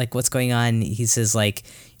knows, like, what's going on. He says, like,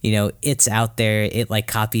 it's out there. It, like,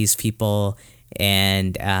 copies people.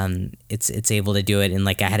 And it's able to do it. And,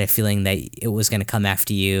 like, I had a feeling that it was going to come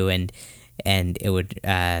after you. And it would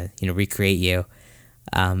recreate you,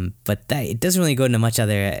 but it doesn't really go into much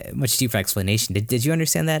deeper explanation. Did you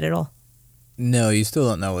understand that at all? No, you still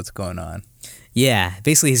don't know what's going on. Yeah,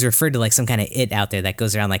 basically he's referred to like some kind of it out there that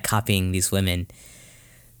goes around like copying these women.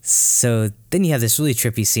 So then you have this really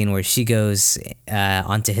trippy scene where she goes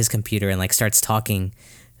onto his computer and like starts talking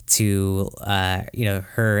to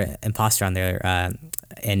her imposter on there,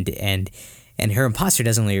 and her imposter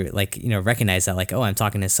doesn't really like recognize that, like, oh, I'm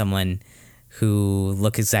talking to someone who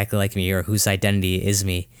look exactly like me or whose identity is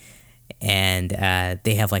me. And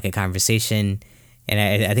they have like a conversation,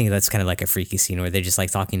 and I think that's kind of like a freaky scene where they're just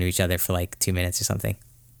like talking to each other for like 2 minutes or something.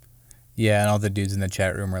 Yeah, and all the dudes in the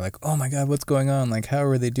chat room are like, oh my god, what's going on? Like, how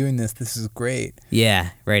are they doing this? This is great. Yeah,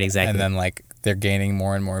 right, exactly. And then like they're gaining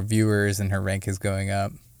more and more viewers and her rank is going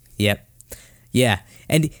up. Yep. Yeah,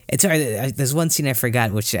 and it's there's one scene I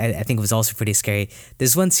forgot, which I think was also pretty scary.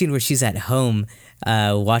 There's one scene where she's at home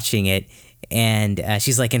watching it, and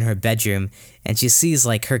she's like in her bedroom, and she sees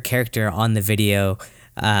like her character on the video,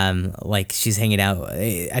 like she's hanging out.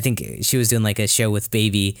 I think she was doing like a show with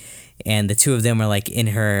Baby, and the two of them are like in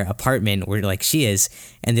her apartment where like she is,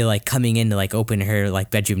 and they're like coming in to like open her like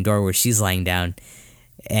bedroom door where she's lying down.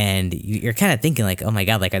 And you're kind of thinking like, oh my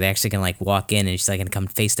god, like are they actually gonna like walk in and she's like gonna come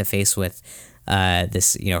face to face with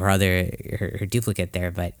this her duplicate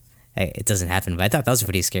there? But it doesn't happen. But I thought that was a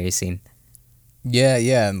pretty scary scene. Yeah,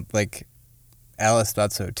 and like Alice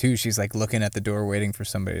thought so too. She's like looking at the door waiting for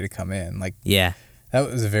somebody to come in. Like, yeah, that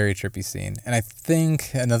was a very trippy scene. And I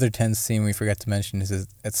think another tense scene we forgot to mention is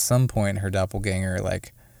at some point her doppelganger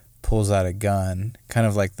like pulls out a gun, kind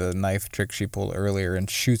of like the knife trick she pulled earlier, and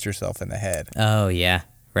shoots herself in the head. Oh yeah,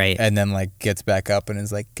 right. And then like gets back up and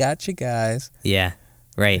is like, "Gotcha, guys." Yeah,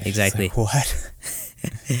 right, exactly. Like, what?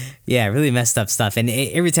 Yeah, really messed up stuff. And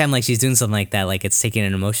every time like she's doing something like that, like it's taking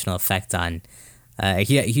an emotional effect on a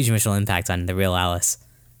huge emotional impact on the real Alice.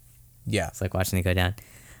 Yeah, it's like watching it go down.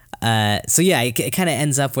 So yeah, it kind of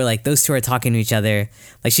ends up where like those two are talking to each other.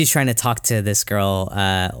 Like she's trying to talk to this girl,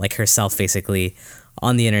 like herself basically,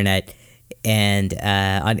 on the internet, and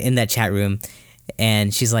in that chat room,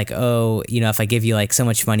 and she's like, oh, if I give you like so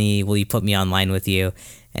much money, will you put me online with you?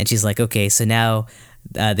 And she's like, okay. So now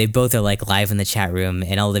they both are like live in the chat room,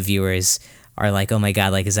 and all the viewers are like, oh my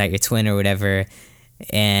god, like is that your twin or whatever?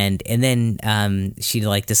 And then she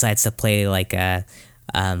like decides to play like a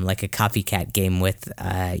copycat game with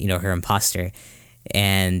her imposter,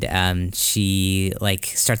 and she like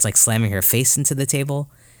starts like slamming her face into the table,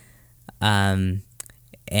 and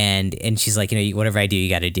she's like, whatever I do, you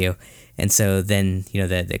got to do. And so then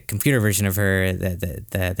the computer version of her,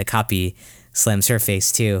 the copy, slams her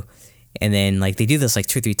face too, and then like they do this like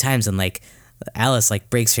 2 or 3 times, and like Alice like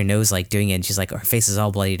breaks her nose like doing it, and she's like, her face is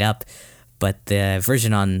all bloodied up. But the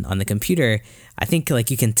version on the computer, I think like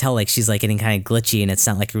you can tell like she's like getting kind of glitchy, and it's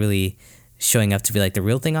not like really showing up to be like the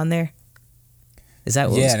real thing on there. Is that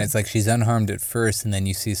what? Yeah, and it's like she's unharmed at first, and then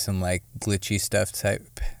you see some like glitchy stuff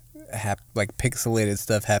like pixelated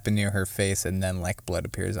stuff happen near her face, and then like blood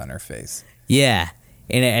appears on her face. Yeah,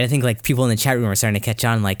 and I think like people in the chat room are starting to catch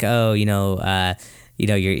on, like, oh, you're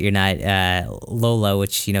not Lola,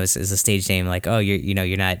 which is a stage name. Like, oh,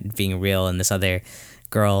 you're not being real, and this other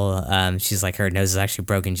girl, she's like, her nose is actually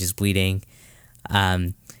broken, she's bleeding,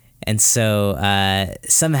 and so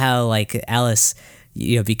somehow like Alice,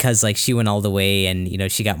 because like she went all the way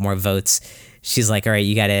and she got more votes, she's like, all right,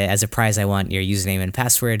 you gotta, as a prize, I want your username and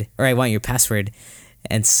password, or I want your password.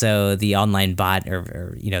 And so the online bot,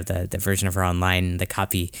 or the version of her online, the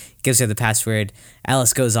copy, gives her the password.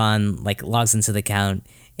 Alice goes on, like logs into the account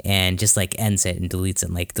and just like ends it and deletes it,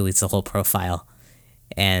 and like deletes the whole profile.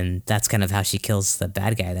 And that's kind of how she kills the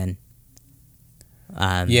bad guy then.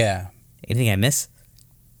 Yeah. Anything I miss?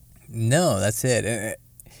 No, that's it.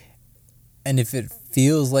 And if it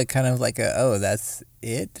feels like kind of like that's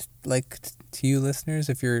it, like to you listeners,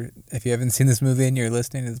 if you haven't seen this movie and you're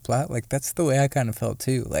listening to the plot, like that's the way I kind of felt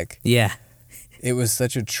too. Like Yeah. it was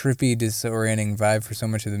such a trippy, disorienting vibe for so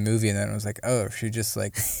much of the movie, and then it was like, oh, she just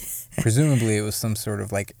like, presumably it was some sort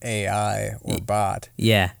of like AI or bot,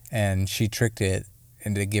 Yeah. and she tricked it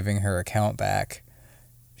into giving her account back.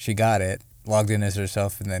 She got it, logged in as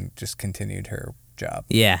herself, and then just continued her job.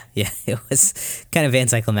 Yeah. Yeah. It was kind of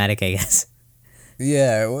anticlimactic, I guess.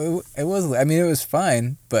 Yeah, it was. I mean, it was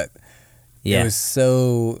fine, but Yeah. it was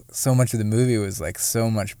so much of the movie was like so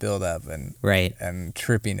much build up and Right. and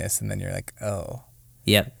trippiness, and then you're like, oh,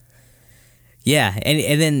 Yep. Yeah,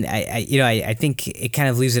 and then I think it kind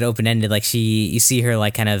of leaves it open ended. Like you see her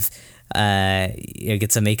like kind of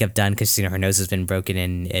get some makeup done because her nose has been broken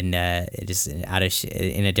and just out of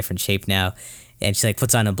in a different shape now, and she like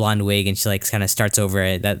puts on a blonde wig and she like kind of starts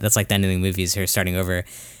over. That's like the end of the movie is her starting over,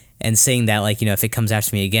 and saying that like if it comes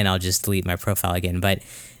after me again, I'll just delete my profile again. But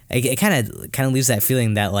it kind of leaves that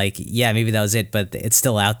feeling that like maybe that was it, but it's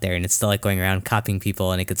still out there and it's still like going around copying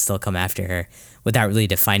people and it could still come after her without really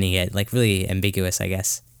defining it, like really ambiguous, I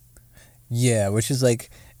guess. Yeah, which is like,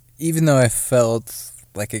 even though I felt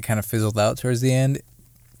like it kind of fizzled out towards the end,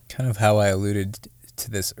 kind of how I alluded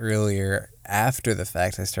to this earlier, after the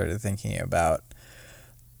fact I started thinking about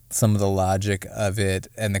some of the logic of it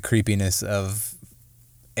and the creepiness of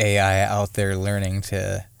AI out there learning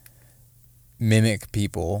to mimic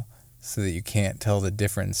people so that you can't tell the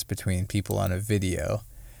difference between people on a video.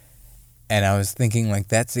 And I was thinking, like,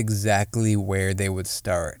 that's exactly where they would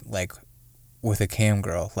start, like, with a cam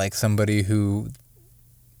girl, like somebody who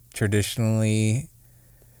traditionally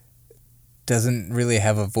doesn't really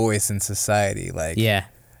have a voice in society. Like, Yeah,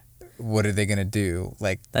 what are they going to do?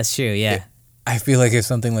 Like, that's true. Yeah. I feel like if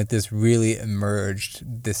something like this really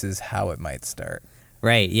emerged, this is how it might start.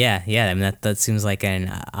 Right. Yeah. Yeah. I mean, that seems like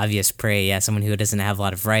an obvious prey. Yeah. Someone who doesn't have a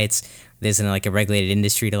lot of rights. There isn't like a regulated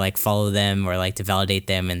industry to like follow them or like to validate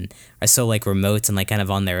them, and are so like remote and like kind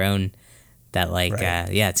of on their own that like, Right.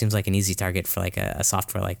 it seems like an easy target for like a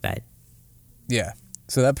software like that. Yeah.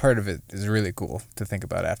 So that part of it is really cool to think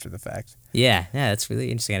about after the fact. Yeah. Yeah. That's really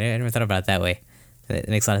interesting. I never thought about it that way. It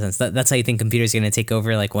makes a lot of sense. That's how you think computers are going to take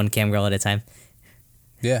over, like one cam girl at a time.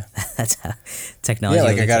 Yeah. That's how technology. Yeah,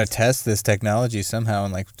 like really I got to takes- test this technology somehow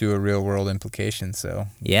and like do a real world implication. So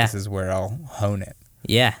Yeah. this is where I'll hone it.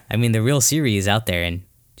 Yeah, I mean the real Siri is out there, and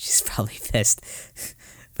she's probably pissed.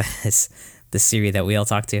 But it's the Siri that we all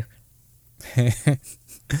talk to.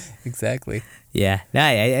 Exactly. Yeah,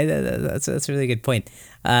 no, that's a really good point.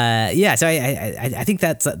 Yeah, so I think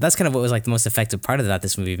that's kind of what was like the most effective part about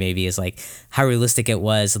this movie. Maybe is like how realistic it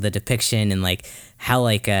was, the depiction, and like how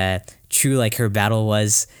like true like her battle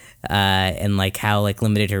was, and like how like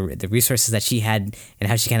limited the resources that she had, and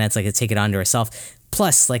how she kind of had to like take it on to herself.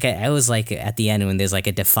 Plus, like I was like at the end when there's like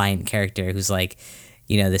a defiant character who's like,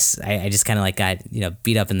 this I just kind of like got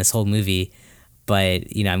beat up in this whole movie, but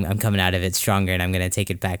I'm coming out of it stronger and I'm gonna take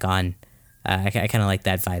it back on. I kind of like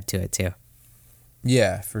that vibe to it too.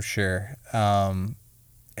 Yeah, for sure.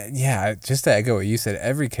 Yeah, just to echo what you said,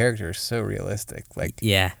 every character is so realistic. Like,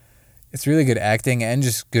 Yeah, it's really good acting and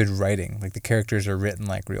just good writing. Like, the characters are written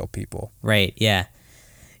like real people. right. Yeah.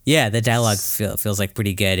 The dialogue feels like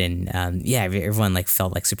pretty good, and everyone like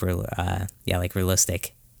felt like super like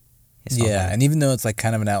realistic. It's all Yeah, fun. and even though it's like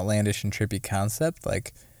kind of an outlandish and trippy concept,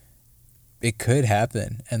 like, it could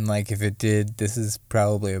happen. And like, if it did, this is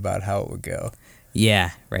probably about how it would go. Yeah,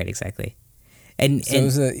 right, exactly. And So it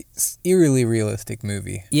was a eerily realistic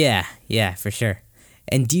movie. yeah, for sure.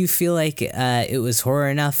 And do you feel like it was horror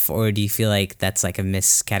enough, or do you feel like that's like a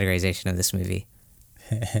miscategorization of this movie?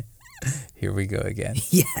 Here we go again.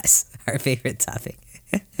 Yes, our favorite topic.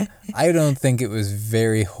 I don't think it was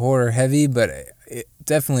very horror heavy, but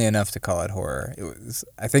definitely enough to call it horror. It was.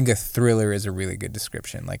 I think a thriller is a really good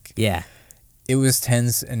description. Like, Yeah, it was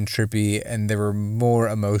tense and trippy, and there were more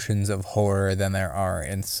emotions of horror than there are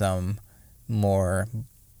in some more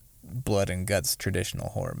blood and guts traditional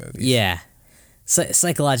horror movies. yeah.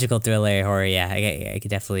 Psychological thriller horror. Yeah, I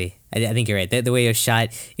could definitely. I think you're right. The way it was shot,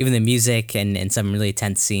 even the music and some really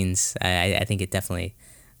tense scenes. I think it definitely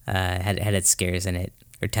had its scares in it,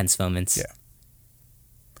 or tense moments.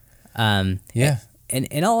 Yeah. Yeah.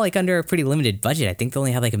 And all like under a pretty limited budget. I think they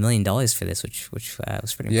only had like $1 million for this, which was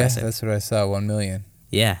pretty Yeah, impressive. that's what I saw. 1 million.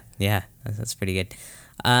 Yeah, that's pretty good.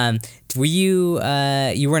 Were you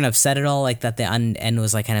weren't upset at all, like that the end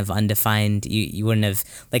was like kind of undefined? You wouldn't have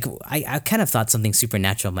like I kind of thought something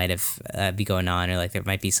supernatural might have be going on, or like there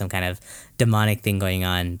might be some kind of demonic thing going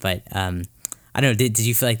on. But I don't know. Did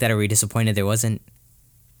you feel like that, or were you disappointed there wasn't?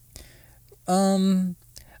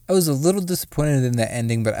 I was a little disappointed in the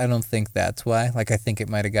ending, but I don't think that's why. Like, I think it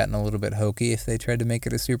might have gotten a little bit hokey if they tried to make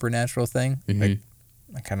it a supernatural thing. Mm-hmm. Like,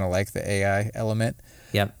 I kind of like the AI element.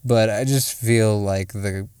 Yep. But I just feel like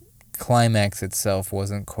the climax itself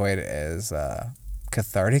wasn't quite as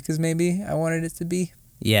cathartic as maybe I wanted it to be.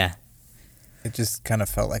 Yeah. It just kind of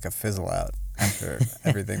felt like a fizzle out after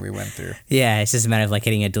everything we went through. Yeah, it's just a matter of like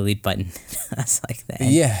hitting a delete button. That's like that.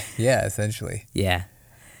 Yeah, essentially. Yeah.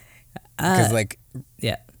 Because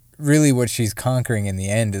yeah. really what she's conquering in the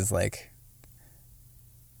end is like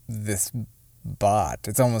this bot.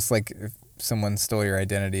 It's almost like if someone stole your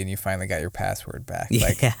identity and you finally got your password back.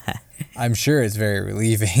 Like, Yeah. I'm sure it's very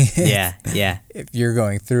relieving. Yeah. If you're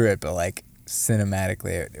going through it, but like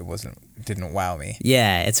cinematically, it didn't wow me.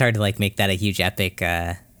 Yeah, it's hard to like make that a huge epic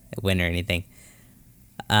win or anything.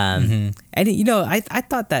 And I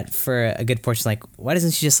thought that for a good portion, like, why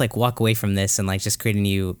doesn't she just like walk away from this and like just create a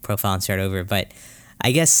new profile and start over? But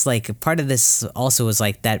I guess like part of this also was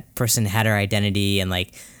like that person had her identity and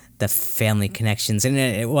like the family connections, and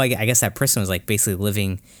I guess that person was like basically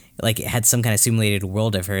living, like, it had some kind of simulated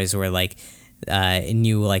world of hers where like it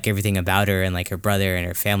knew like everything about her and like her brother and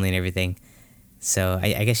her family and everything. So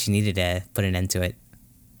I guess she needed to put an end to it.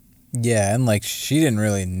 Yeah, and like she didn't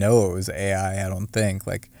really know it was AI, I don't think.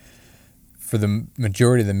 Like for the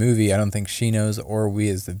majority of the movie, I don't think she knows or we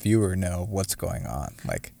as the viewer know what's going on.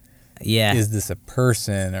 Like, yeah, is this a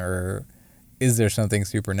person or is there something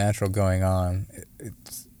supernatural going on?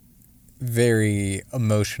 It's very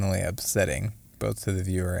emotionally upsetting, both to the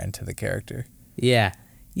viewer and to the character. Yeah.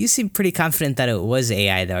 You seem pretty confident that it was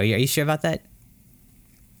AI, though. Are you sure about that?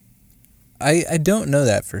 I don't know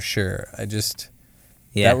that for sure.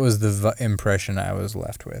 That was the impression I was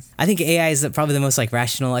left with. I think AI is probably the most like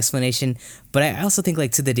rational explanation, but I also think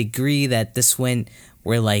like to the degree that this went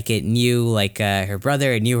where like it knew like her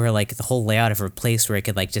brother, it knew her like the whole layout of her place where it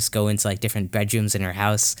could like just go into like different bedrooms in her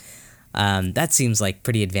house. That seems like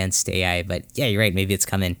pretty advanced AI, but yeah, you're right. Maybe it's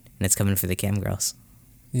coming, and it's coming for the cam girls.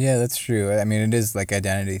 Yeah, that's true. I mean, it is like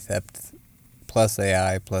identity theft plus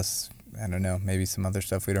AI plus, I don't know, maybe some other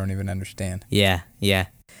stuff we don't even understand. Yeah.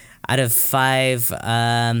 Out of 5,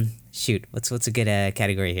 what's a good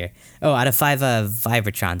category here? Oh, out of 5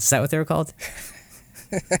 Vibratrons. Is that what they were called?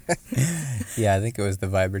 Yeah, I think it was the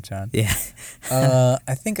Vibratron. Yeah.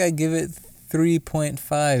 I think I give it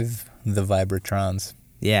 3.5 the Vibratrons.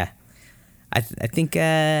 Yeah. I think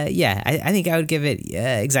I think I would give it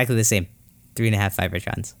exactly the same. 3.5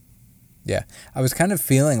 Vibratrons. Yeah. I was kind of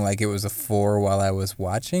feeling like it was a 4 while I was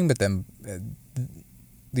watching, but then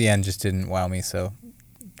the end just didn't wow me, so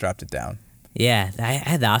dropped it down. Yeah, I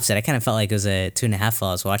had the opposite. I kind of felt like it was a 2.5 while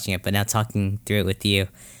I was watching it, but now talking through it with you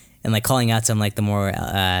and like calling out some like the more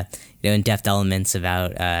in-depth elements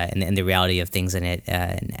about and the reality of things in it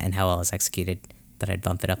and how well it's executed, that I'd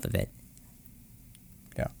bump it up a bit.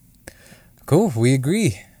 Yeah. Cool, we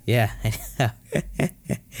agree. Yeah.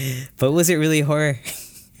 But was it really horror?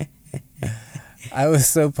 I was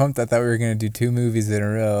so pumped. I thought we were going to do 2 movies in a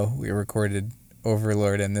row. We recorded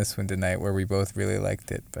Overlord and this one tonight where we both really liked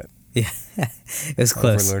it, but yeah, it was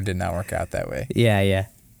close. Overlord did not work out that way. Yeah. It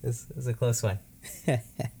was a close one. Yeah.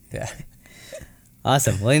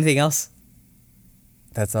 Awesome. Well, anything else?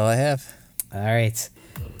 That's all I have. All right.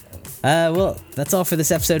 Well, that's all for this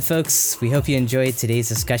episode, folks. We hope you enjoyed today's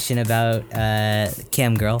discussion about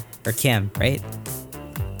Cam Girl, or Cam, right?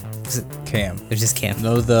 Cam. It was just Cam.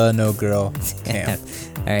 No girl. Cam.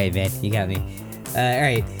 All right, man. You got me. All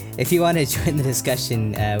right. If you want to join the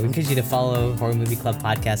discussion, we encourage you to follow Horror Movie Club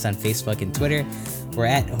Podcast on Facebook and Twitter. We're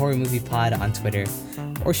at Horror Movie Pod on Twitter.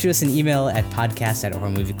 Or shoot us an email at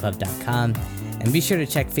podcast@horrormovieclub.com. And be sure to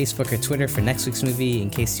check Facebook or Twitter for next week's movie in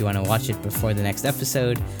case you want to watch it before the next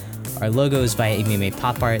episode. Our logo is by Amy May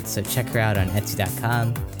Pop Art, so check her out on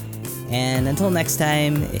Etsy.com. And until next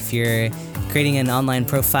time, if you're creating an online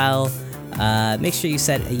profile, make sure you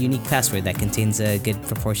set a unique password that contains a good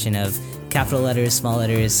proportion of capital letters, small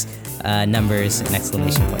letters, numbers, and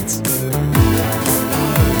exclamation points.